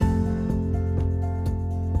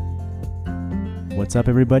What's up,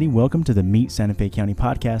 everybody? Welcome to the Meet Santa Fe County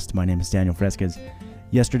podcast. My name is Daniel Fresquez.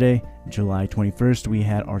 Yesterday, July 21st, we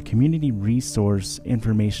had our community resource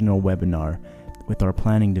informational webinar with our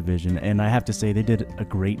planning division, and I have to say they did a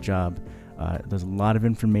great job. There's a lot of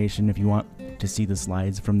information. If you want to see the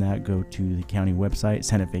slides from that, go to the county website,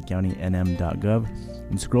 santafecountynm.gov,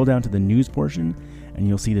 and scroll down to the news portion, and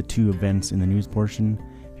you'll see the two events in the news portion.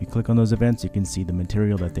 If you click on those events, you can see the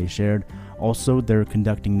material that they shared. Also, they're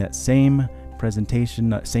conducting that same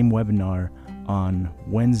presentation, same webinar on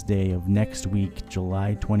Wednesday of next week,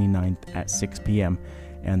 July 29th at 6 p.m.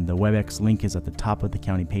 And the WebEx link is at the top of the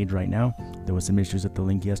county page right now. There was some issues with the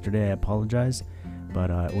link yesterday. I apologize,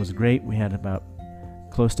 but it was great. We had about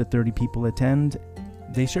close to 30 people attend.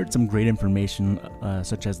 They shared some great information,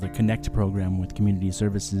 such as the Connect program with community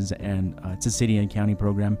services, and it's a city and county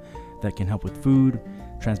program that can help with food,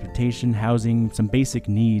 transportation, housing, some basic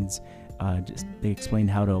needs. They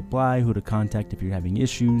explained how to apply, who to contact if you're having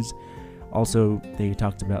issues. Also, they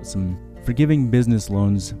talked about some forgiving business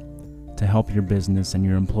loans to help your business and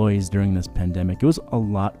your employees during this pandemic. It was a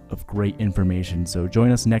lot of great information, so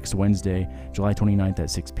join us next Wednesday, July 29th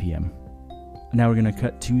at 6 p.m. Now we're going to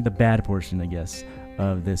cut to the bad portion, I guess,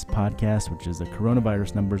 of this podcast, which is the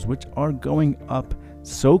coronavirus numbers, which are going up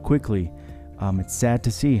so quickly. It's sad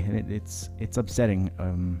to see, and it's upsetting.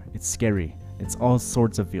 It's scary. It's all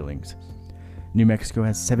sorts of feelings. New Mexico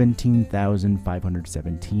has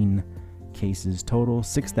 17,517 cases total.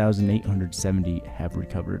 6,870 have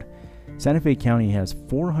recovered. Santa Fe County has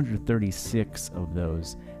 436 of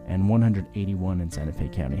those, and 181 in Santa Fe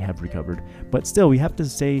County have recovered. But still, we have to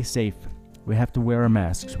stay safe. We have to wear our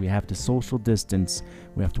masks. We have to social distance.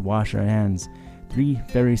 We have to wash our hands. 3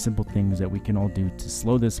 very simple things that we can all do to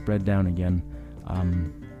slow this spread down again.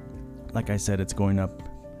 Like I said, it's going up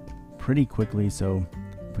pretty quickly, so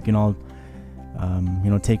if we can all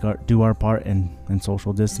do our part and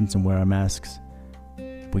social distance and wear our masks,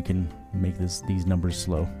 we can make these numbers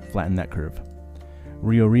slow, flatten that curve.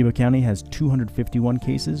 Rio Arriba County has 251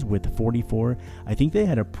 cases with 44. I think they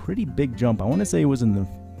had a pretty big jump. I want to say it was in the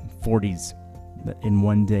 40s in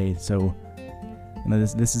one day. So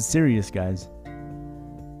this is serious, guys.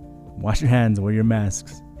 Wash your hands, wear your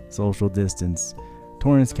masks, social distance.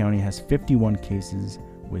 Torrance County has 51 cases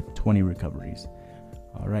with 20 recoveries.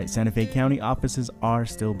 All right, Santa Fe County offices are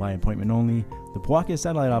still by appointment only. The Pojoaque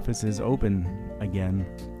satellite office is open again.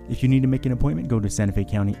 If you need to make an appointment, go to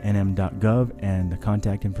santafecountynm.gov, and the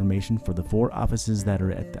contact information for the 4 offices that are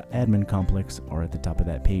at the admin complex are at the top of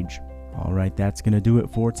that page. All right, that's going to do it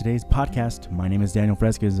for today's podcast. My name is Daniel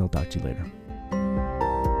Fresquez. I'll talk to you later.